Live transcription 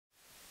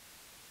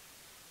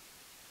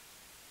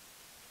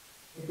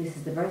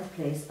is the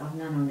birthplace of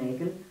Nano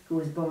Nagle, who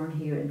was born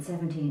here in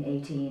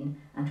 1718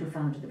 and who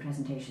founded the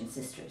Presentation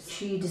Sisters.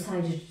 She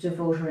decided to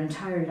devote her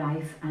entire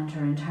life and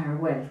her entire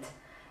wealth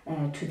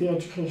to the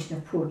education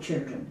of poor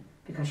children,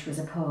 because she was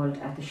appalled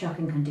at the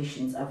shocking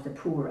conditions of the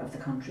poor of the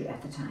country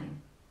at the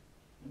time.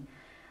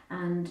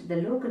 And the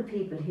local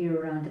people here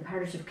around the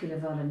parish of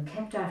Killavullen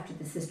kept after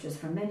the sisters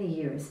for many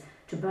years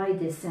to buy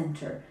this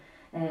centre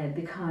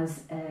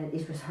because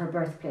it was her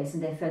birthplace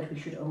and they felt we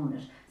should own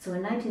it. So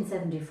in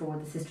 1974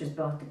 the sisters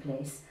bought the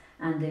place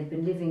and they've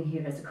been living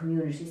here as a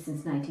community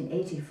since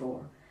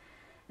 1984.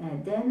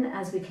 Then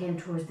as we came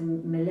towards the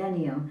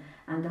millennium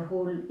and the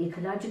whole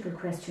ecological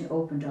question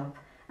opened up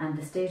and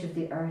the state of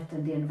the earth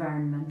and the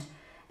environment,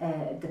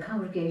 the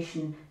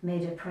congregation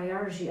made a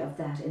priority of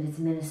that in its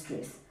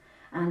ministries.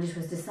 And it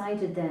was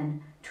decided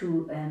then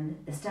to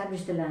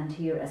establish the land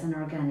here as an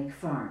organic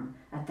farm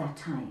at that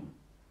time.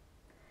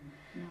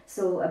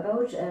 So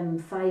about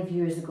 5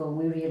 years ago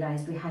we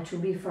realised we had to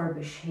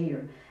refurbish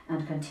here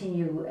and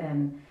continue,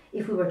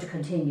 if we were to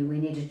continue we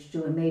needed to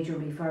do a major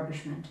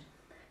refurbishment.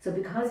 So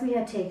because we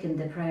had taken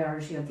the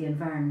priority of the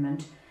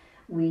environment,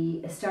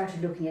 we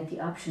started looking at the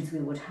options we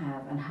would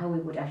have and how we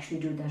would actually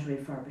do that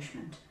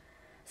refurbishment.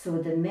 So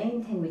the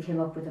main thing we came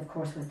up with, of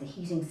course, was the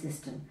heating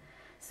system.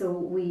 So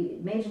we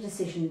made a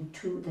decision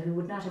that we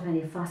would not have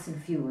any fossil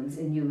fuels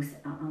in use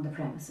on the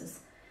premises.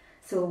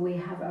 So we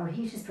have our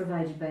heat is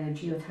provided by a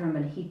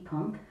geothermal heat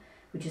pump,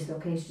 which is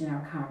located in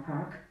our car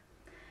park.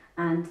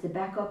 And the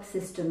backup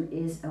system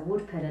is a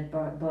wood pellet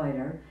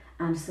boiler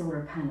and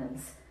solar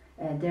panels.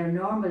 Their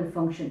normal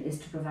function is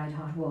to provide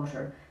hot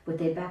water, but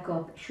they back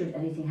up should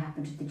anything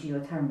happen to the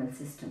geothermal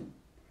system.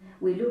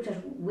 We looked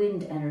at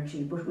wind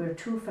energy, but we're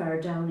too far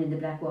down in the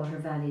Blackwater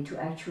Valley to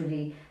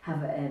actually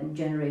have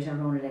generate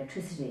our own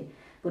electricity.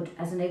 But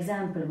as an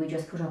example, we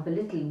just put up a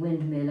little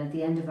windmill at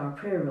the end of our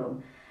prayer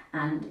room,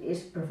 and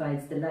it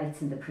provides the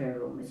lights in the prayer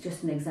room. It's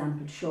just an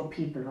example to show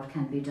people what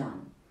can be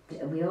done.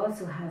 We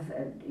also have,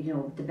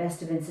 the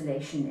best of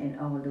insulation in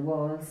all the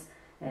walls,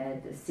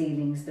 the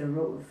ceilings, the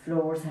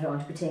floors had all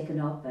to be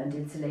taken up and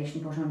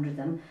insulation put under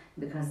them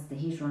because the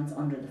heat runs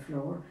under the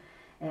floor.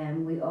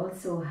 We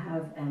also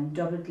have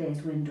double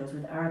glazed windows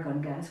with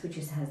argon gas, which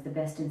has the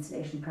best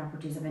insulation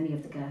properties of any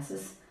of the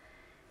gases.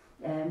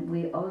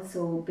 We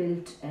also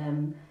built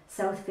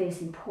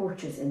south-facing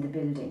porches in the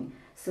building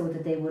so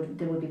that there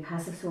would be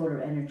passive solar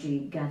energy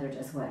gathered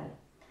as well.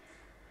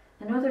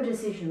 Another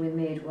decision we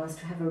made was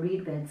to have a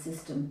reed bed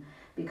system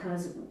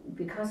because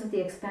of the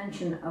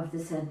expansion of the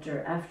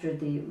centre after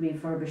the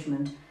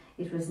refurbishment.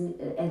 It was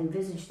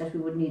envisaged that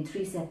we would need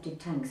 3 septic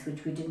tanks,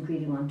 which we didn't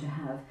really want to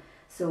have.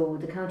 So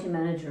the county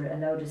manager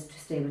allowed us to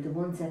stay with the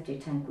 1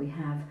 septic tank we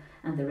have,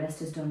 and the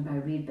rest is done by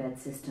a reed bed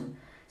system.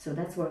 So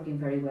that's working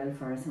very well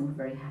for us and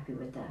we're very happy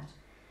with that.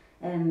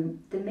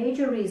 The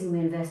major reason we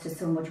invested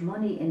so much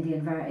money in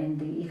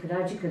the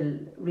ecological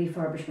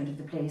refurbishment of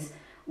the place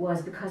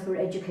was because we're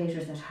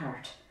educators at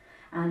heart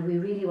and we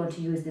really want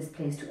to use this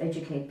place to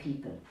educate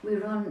people. We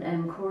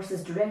run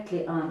courses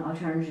directly on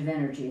alternative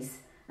energies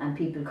and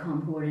people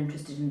come who are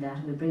interested in that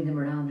and we bring them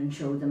around and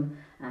show them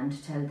and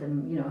tell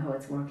them how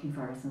it's working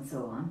for us and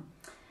so on.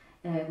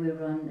 We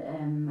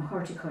run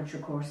horticulture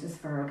courses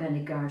for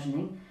organic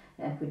gardening,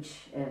 which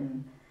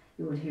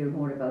you will hear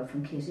more about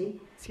from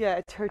Kitty. Yeah,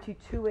 a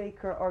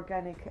 32-acre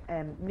organic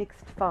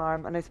mixed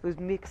farm, and I suppose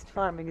mixed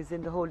farming is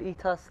in the whole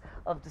ethos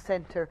of the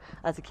centre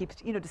as it keeps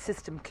the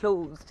system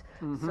closed.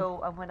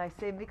 So and when I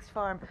say mixed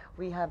farm,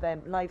 we have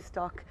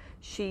livestock,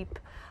 sheep,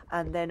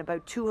 and then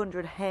about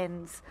 200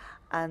 hens.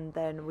 And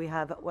then we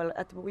have,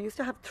 we used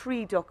to have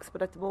 3 ducks,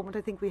 but at the moment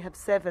I think we have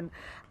 7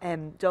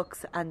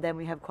 ducks, and then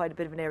we have quite a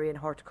bit of an area in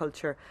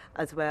horticulture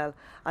as well.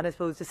 And I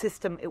suppose the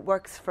system, it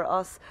works for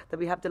us that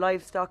we have the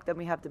livestock, then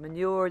we have the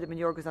manure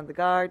goes on the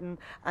garden,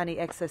 any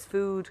excess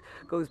food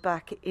goes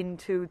back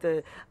into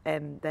the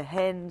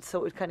hen,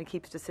 so it kind of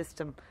keeps the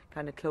system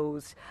kind of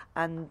closed.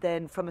 And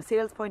then from a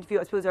sales point of view,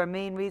 I suppose our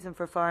main reason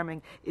for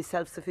farming is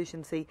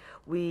self-sufficiency.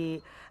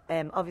 We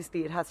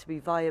obviously it has to be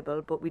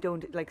viable, but we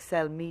don't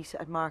sell meat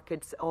at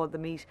markets. All the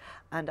meat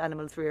and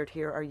animals reared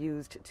here are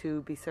used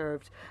to be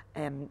served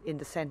in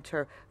the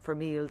centre for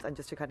meals and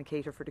just to kind of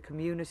cater for the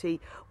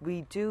community.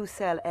 We do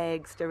sell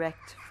eggs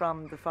direct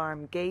from the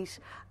farm gate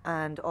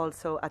and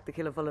also at the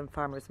Killavullen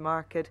Farmers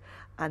Market,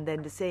 and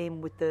then the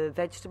same with the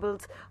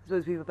vegetables. I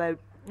suppose we have about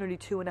nearly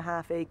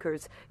 2.5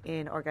 acres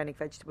in organic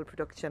vegetable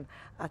production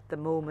at the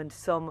moment,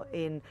 some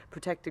in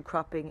protected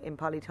cropping in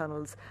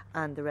polytunnels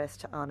and the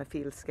rest on a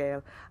field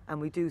scale. And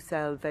we do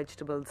sell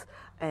vegetables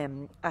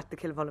at the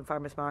Killavullen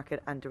Farmers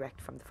Market and direct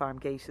from the farm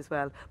gate as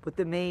well. But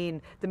the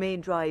main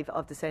drive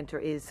of the centre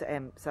is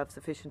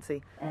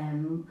self-sufficiency.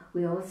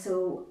 We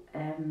also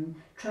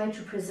try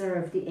to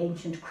preserve the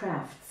ancient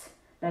crafts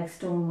like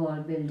stone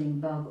wall building,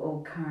 bog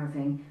oak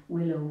carving,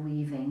 willow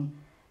weaving,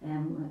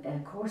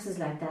 courses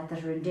like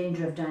that are in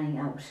danger of dying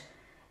out.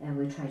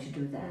 We try to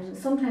do that.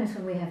 Sometimes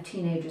when we have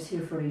teenagers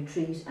here for a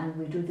retreat and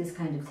we do this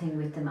kind of thing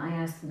with them, I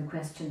ask them the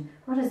question,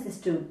 what does this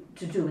to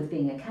do with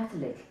being a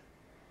Catholic?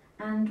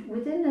 And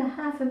within a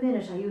half a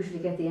minute I usually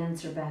get the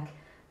answer back,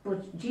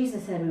 But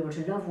Jesus said we were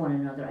to love one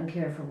another and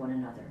care for one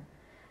another.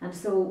 And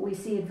so we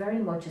see it very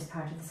much as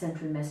part of the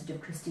central message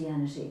of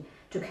Christianity,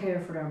 to care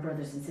for our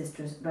brothers and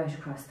sisters right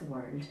across the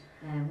world.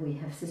 We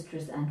have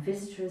sisters and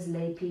visitors,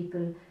 lay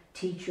people,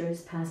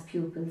 teachers, past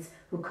pupils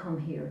who come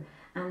here,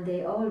 and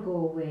they all go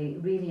away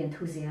really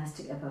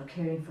enthusiastic about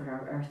caring for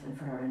our earth and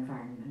for our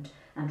environment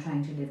and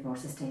trying to live more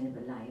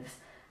sustainable lives.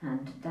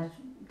 And that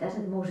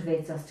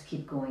motivates us to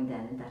keep going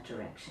then in that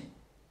direction.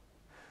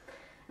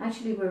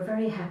 Actually, we're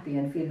very happy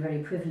and feel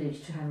very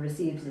privileged to have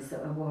received this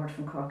award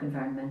from Cork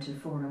Environmental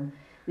Forum.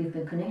 We've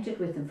been connected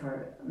with them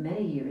for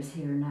many years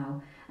here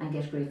now and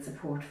get great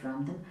support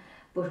from them.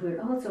 But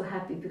we're also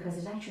happy because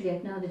it actually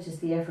acknowledges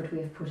the effort we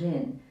have put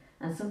in.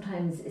 And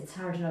sometimes it's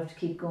hard enough to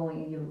keep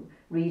going, and you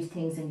read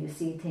things and you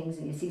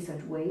see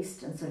such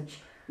waste and such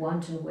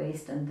wanton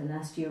waste. And the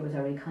last year with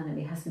our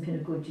economy hasn't been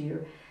a good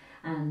year,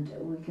 and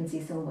we can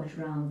see so much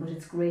wrong. But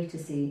it's great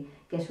to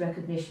get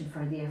recognition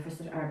for the efforts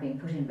that are being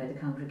put in by the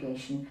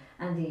congregation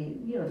and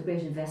the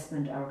great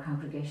investment our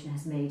congregation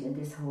has made in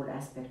this whole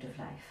aspect of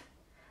life.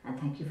 And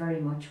thank you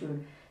very much. We're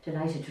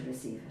delighted to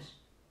receive it.